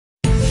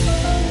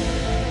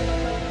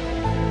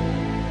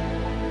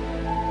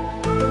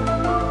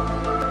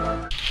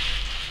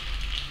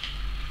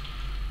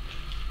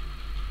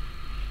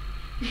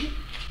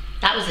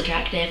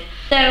effective.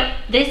 So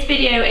this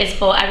video is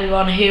for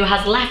everyone who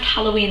has left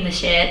Halloween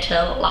this year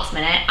till last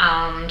minute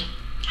and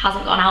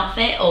hasn't got an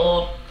outfit,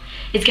 or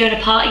is going to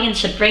a party and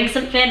should bring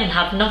something and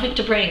have nothing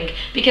to bring,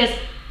 because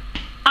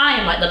I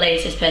am like the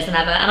laziest person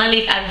ever and I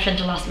leave everything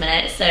to last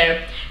minute.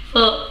 So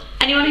for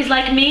anyone who's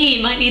like me,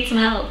 you might need some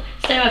help.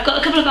 So I've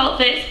got a couple of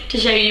outfits to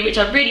show you which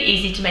are really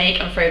easy to make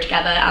and throw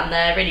together, and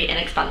they're really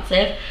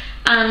inexpensive.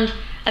 And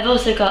I've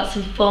also got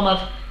some form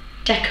of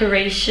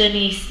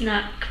decoration-y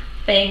snack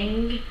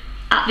thing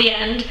at the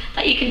end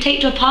that you can take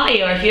to a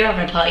party, or if you're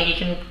having a party you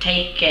can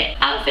take it.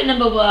 Outfit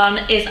number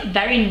one is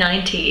very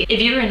 90s.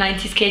 If you were a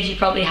 90s kid you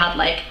probably had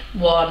like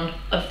one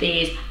of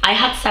these. I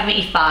had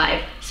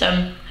 75,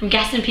 so I'm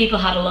guessing people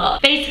had a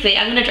lot. Basically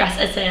I'm gonna dress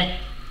as a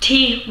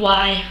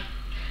TY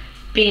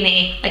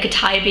beanie, like a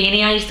tie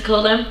beanie I used to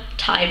call them,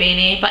 tie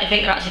beanie, but I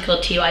think they're actually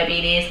called TY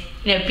beanies.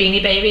 You know,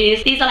 beanie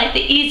babies. These are like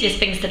the easiest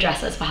things to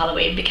dress as for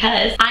Halloween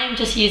because I'm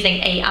just using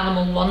a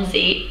animal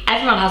onesie.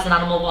 Everyone has an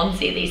animal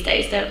onesie these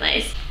days, don't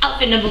they?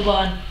 Outfit number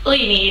one, all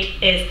you need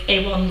is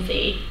a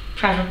onesie,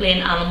 preferably an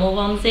animal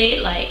onesie,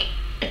 like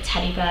a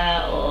teddy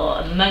bear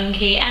or a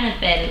monkey,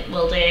 anything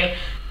will do.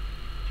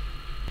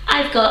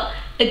 I've got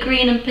a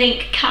green and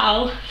pink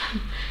cow,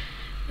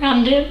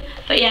 random,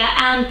 but yeah,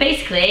 and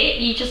basically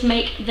you just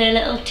make the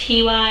little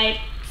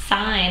TY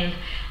sign.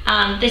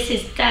 This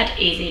is dead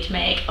easy to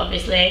make,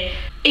 obviously.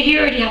 If you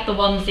already have the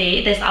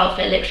onesie, this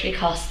outfit literally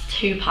costs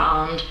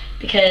 £2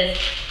 because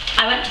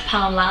I went to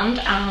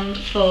Poundland and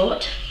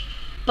bought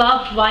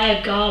barbed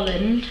wire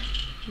garland,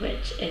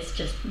 which is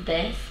just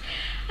this.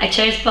 I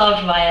chose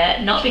barbed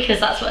wire not because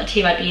that's what a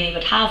TY beanie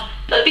would have,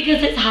 but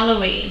because it's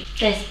Halloween.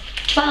 There's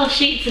 12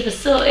 sheets of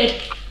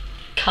assorted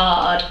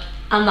card,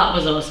 and that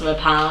was also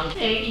 £1. So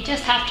you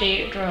just have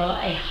to draw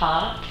a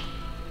heart.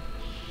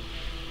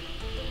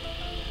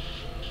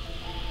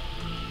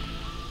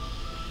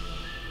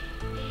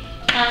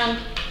 And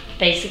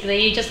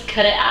basically you just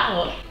cut it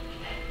out.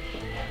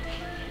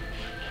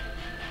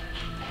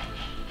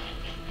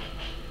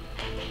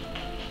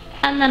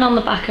 And then on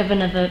the back of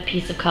another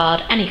piece of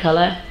card, any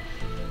colour,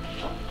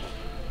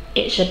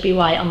 it should be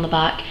white on the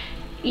back,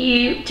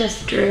 you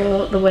just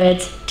draw the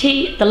words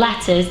the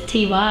letters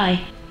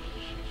TY.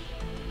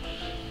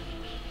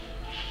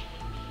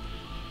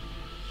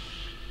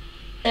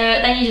 So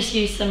then you just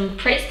use some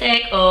Pritt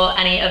stick or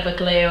any other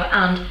glue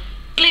and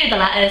glue the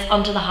letters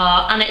onto the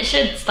heart, and it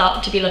should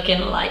start to be looking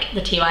like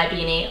the TY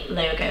beanie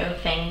logo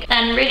thing.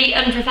 Then really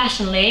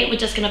unprofessionally we're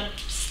just gonna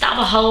stab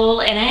a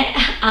hole in it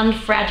and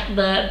thread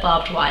the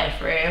barbed wire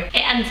through.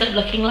 It ends up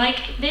looking like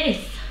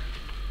this.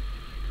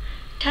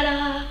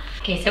 Ta-da!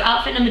 Okay, so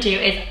outfit number two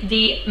is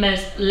the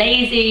most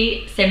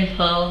lazy,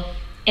 simple,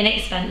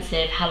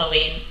 inexpensive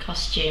Halloween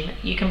costume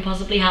you can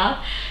possibly have.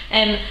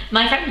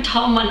 My friend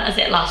Tom went as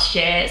it last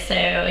year,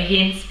 so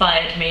he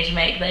inspired me to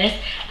make this,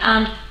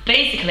 and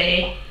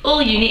basically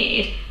all you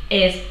need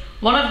is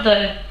one of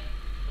the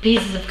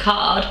pieces of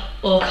card,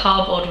 or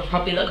cardboard would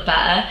probably look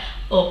better,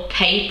 or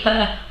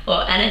paper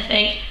or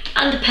anything,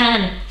 and a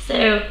pen,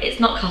 so it's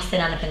not costing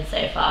anything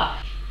so far.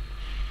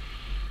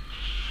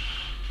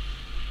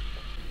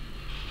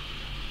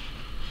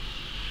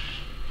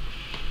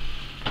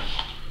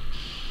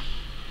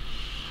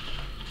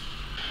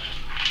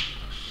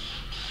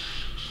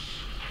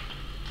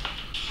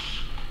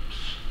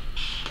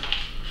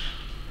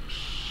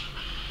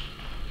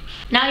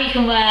 Now you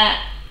can wear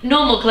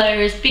normal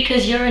clothes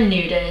because you're a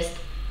nudist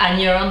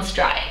and you're on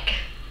strike.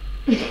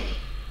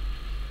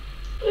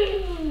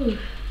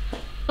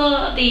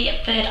 For the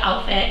third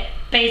outfit,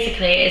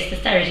 basically it's the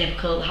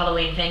stereotypical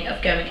Halloween thing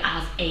of going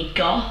as a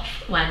goth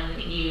when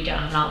you don't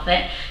have an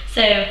outfit.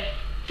 So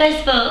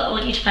first of all, I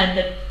want you to find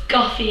the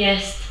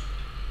gothiest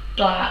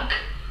black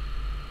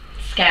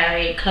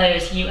scary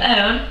clothes you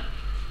own.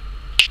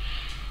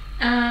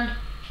 And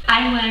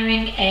I'm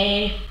wearing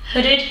a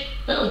hooded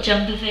little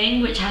jumper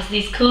thing which has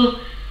these cool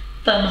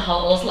thumb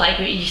holes like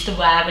what you used to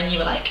wear when you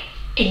were like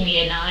in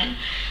year 9,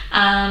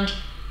 and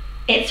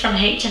it's from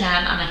H&M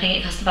and I think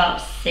it cost about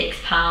 £6.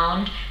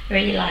 I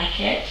really like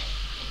it.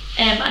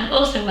 I'm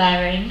also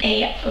wearing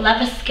a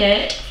leather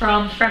skirt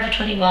from Forever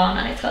 21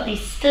 and it's got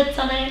these studs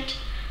on it,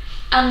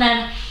 and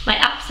then my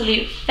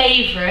absolute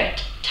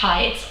favourite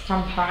tights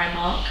from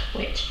Primark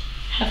which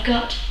have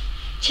got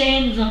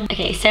chains on.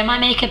 Okay, so my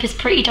makeup is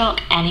pretty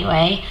dark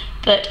anyway,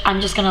 but I'm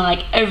just gonna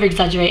like over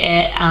exaggerate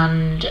it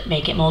and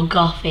make it more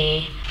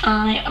gothy.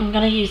 I am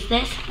gonna use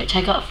this, which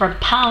I got for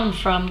 £1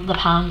 from the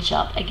pound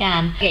shop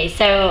again. Okay,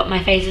 so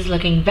my face is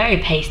looking very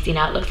pasty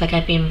now. It looks like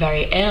I've been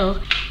very ill.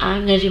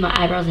 I'm gonna do my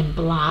eyebrows in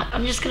black.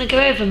 I'm just gonna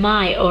go over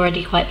my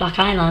already quite black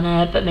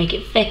eyeliner, but make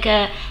it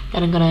thicker.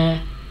 Then I'm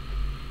gonna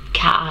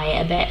cat eye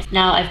it a bit.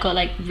 Now I've got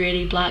like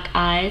really black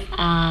eyes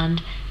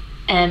and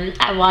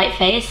a white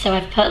face, so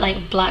I've put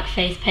like black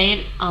face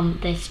paint on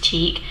this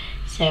cheek,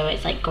 so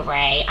it's like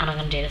grey, and I'm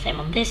gonna do the same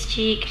on this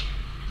cheek.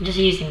 I'm just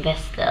using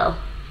this still.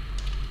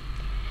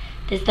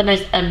 This is the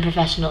most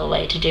unprofessional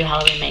way to do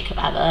Halloween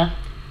makeup ever,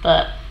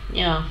 but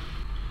you know.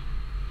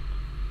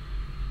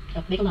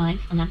 So make a line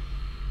and then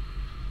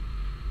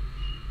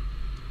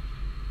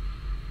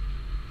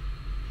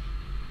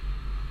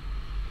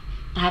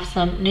I have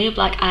some new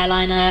black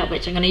eyeliner,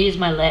 which I'm going to use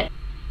my lip.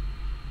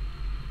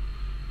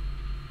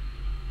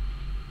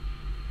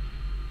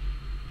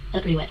 I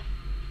look really weird.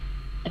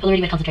 I pull a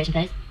really weird concentration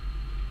face.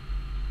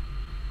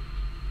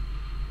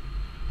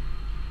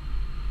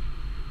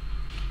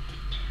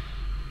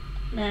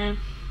 Now,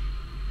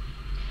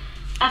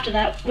 after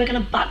that, we're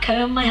going to back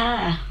comb my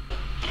hair.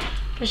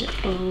 Push it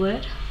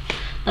forward.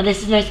 Now this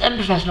is the most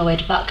unprofessional way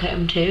to back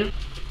comb too.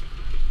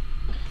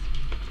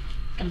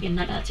 It's going to be a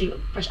nightmare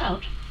to brush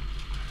out.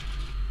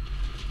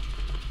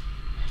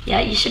 Yeah,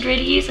 you should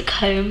really use a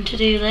comb to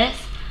do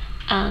this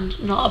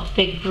and not a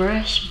big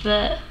brush,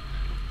 but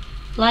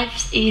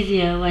life's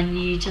easier when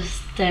you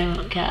just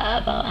don't care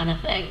about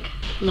anything.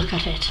 Look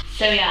at it.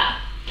 So yeah,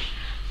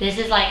 this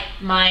is like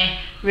my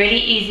really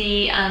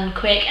easy and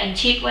quick and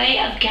cheap way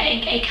of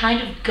getting a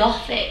kind of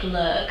gothic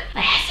look.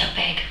 My hair's so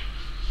big.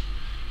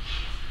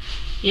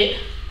 Yeah.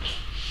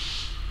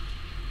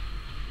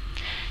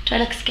 Do I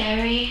look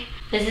scary?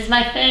 This is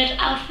my third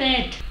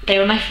outfit. They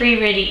were my 3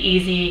 really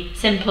easy,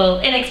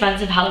 simple,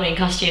 inexpensive Halloween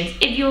costumes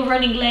if you're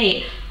running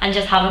late and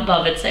just haven't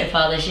bothered so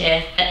far this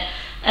year.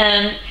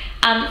 And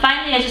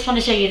finally, I just want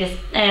to show you this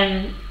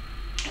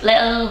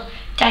little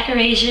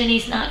decoration-y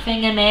snack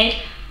thing I made,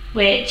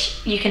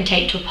 which you can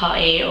take to a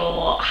party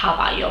or have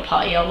at your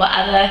party or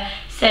whatever.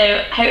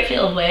 So hopefully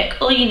it'll work.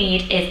 All you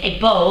need is a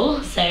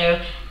bowl. So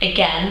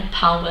again,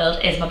 Pound World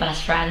is my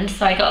best friend,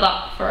 so I got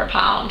that for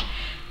 £1.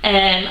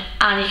 And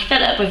you can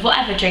fill it up with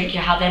whatever drink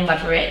you're having,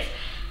 whether it's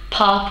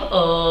pop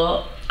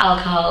or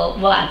alcohol,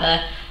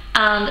 whatever.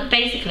 And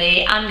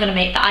basically, I'm gonna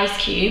make the ice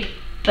cube,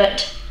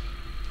 but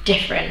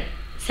different.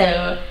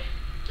 So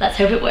let's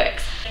hope it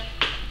works.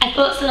 I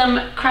bought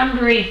some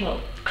cranberry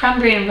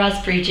and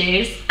raspberry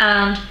juice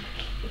and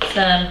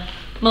some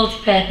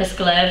multi-purpose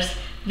gloves.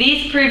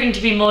 These are proving to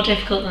be more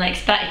difficult than I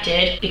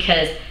expected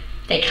because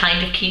they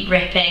kind of keep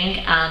ripping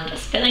and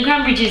spilling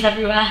cranberry juice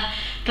everywhere.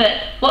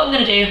 But what I'm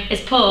going to do is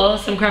pour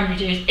some cranberry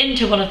juice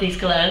into one of these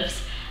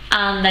gloves,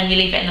 and then you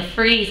leave it in the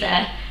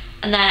freezer,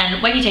 and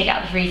then when you take it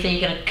out of the freezer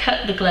you're going to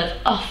cut the glove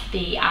off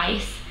the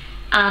ice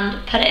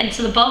and put it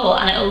into the bowl,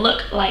 and it'll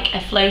look like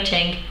a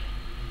floating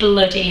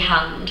bloody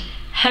hand.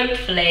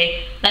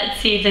 Hopefully.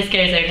 Let's see if this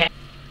goes okay.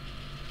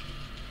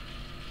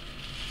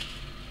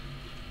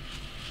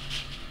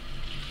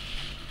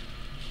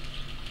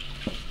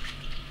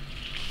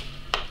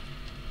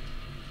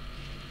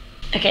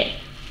 Okay,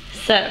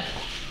 so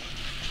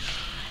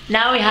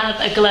now we have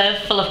a glove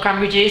full of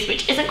cranberry juice,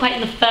 which isn't quite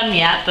in the foam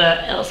yet,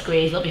 but it'll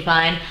squeeze, it'll be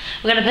fine.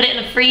 We're going to put it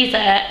in the freezer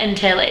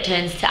until it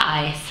turns to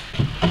ice.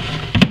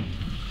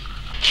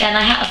 Then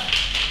I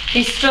have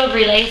these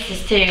strawberry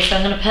laces too, so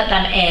I'm going to put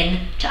them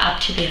in to add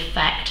to the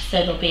effect. So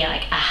there'll be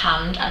like a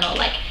hand and all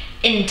like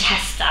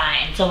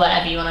intestines or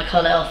whatever you want to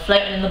call it, all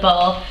floating in the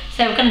bowl.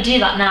 So we're going to do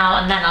that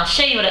now, and then I'll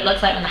show you what it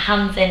looks like when the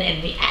hand's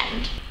in the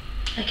end.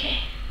 Okay.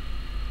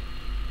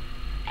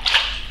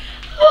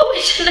 Oh,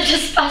 we shouldn't have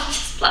just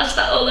splashed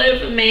that all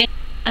over me.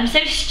 I'm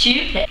so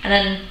stupid. And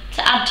then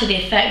to add to the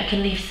effect, we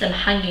can leave some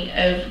hanging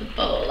over the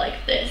bowl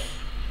like this.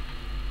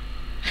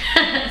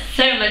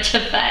 So much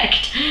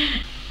effect.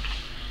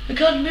 I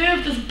can't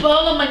move this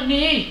bowl on my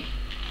knee.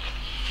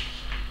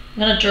 I'm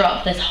gonna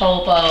drop this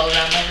whole bowl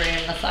around my room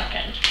in a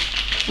second.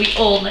 We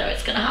all know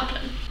it's gonna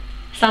happen.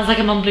 Sounds like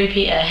I'm on Blue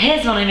Peter.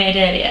 Here's one I made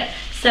earlier.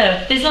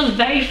 So this one's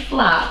very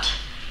flat,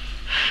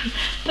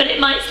 but it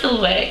might still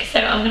work.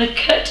 So I'm gonna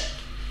cut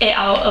it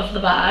out of the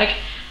bag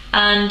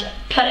and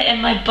put it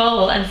in my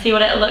bowl and see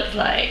what it looks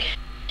like.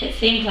 It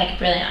seems like a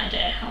brilliant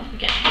idea. I'll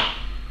begin.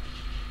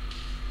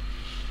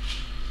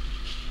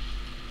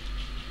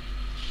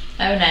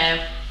 Oh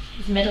no,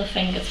 his middle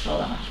finger's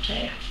fallen off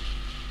too.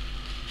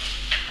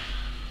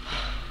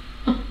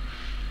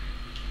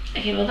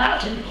 Okay, well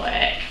that didn't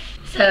work.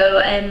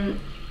 So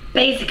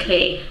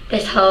basically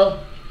this whole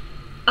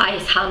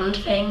ice hand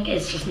thing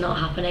is just not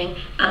happening,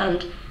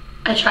 and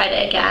I tried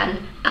it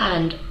again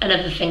and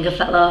another finger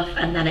fell off,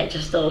 and then it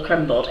just all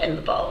crumbled in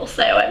the bowl.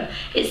 So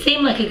it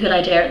seemed like a good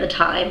idea at the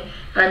time,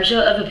 and I'm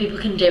sure other people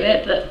can do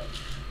it, but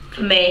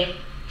for me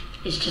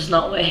it's just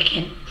not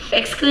working.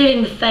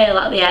 Excluding the fail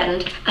at the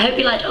end, I hope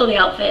you liked all the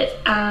outfits,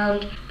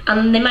 and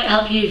they might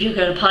help you if you're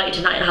going to party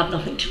tonight and have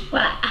nothing to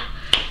wear.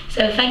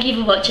 So thank you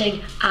for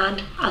watching,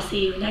 and I'll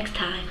see you next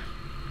time.